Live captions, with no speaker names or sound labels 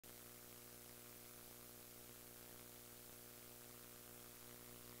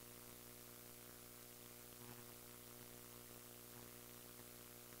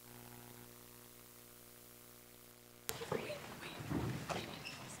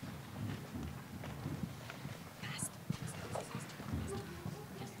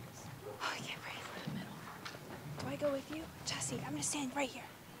Jesse, I'm going to stand right here.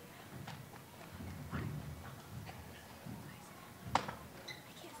 I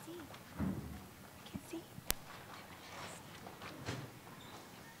can't see. I can't see.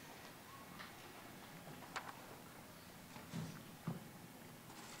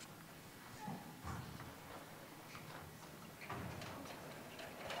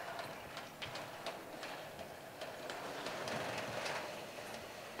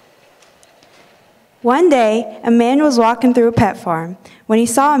 One day, a man was walking through a pet farm when he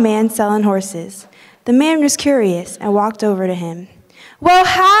saw a man selling horses. The man was curious and walked over to him. "Well,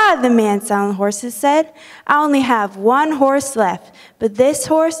 hi," the man selling horses said. "I only have one horse left, but this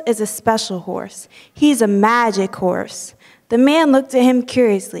horse is a special horse. He's a magic horse." The man looked at him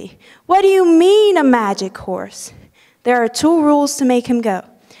curiously. "What do you mean, a magic horse?" "There are 2 rules to make him go.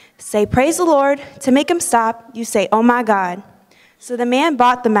 Say, 'Praise the Lord.' To make him stop, you say, 'Oh my God.'" So the man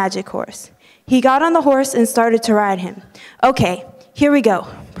bought the magic horse. He got on the horse and started to ride him. "Okay, here we go.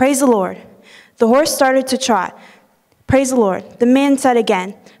 Praise the Lord." The horse started to trot. "Praise the Lord." The man said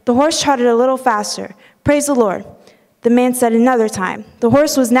again. The horse trotted a little faster. "Praise the Lord." The man said another time. The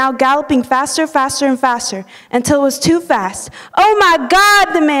horse was now galloping faster, faster, and faster until it was too fast. "Oh my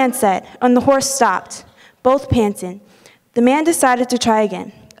God," the man said, and the horse stopped, both panting. The man decided to try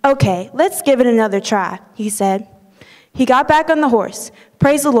again. "Okay, let's give it another try," he said. He got back on the horse.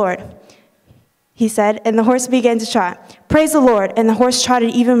 "Praise the Lord," he said, and the horse began to trot. "Praise the Lord," and the horse trotted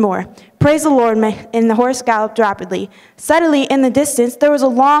even more. "Praise the Lord," and the horse galloped rapidly. Suddenly, in the distance, there was a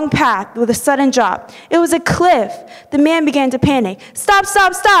long path with a sudden drop. It was a cliff. The man began to panic. "Stop,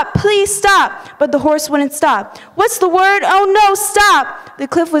 stop, stop, please stop." But the horse wouldn't stop. "What's the word? Oh no, stop." The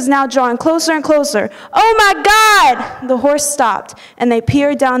cliff was now drawing closer and closer. "Oh my God!" The horse stopped, and they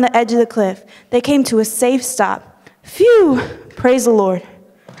peered down the edge of the cliff. They came to a safe stop. "Phew, praise the Lord."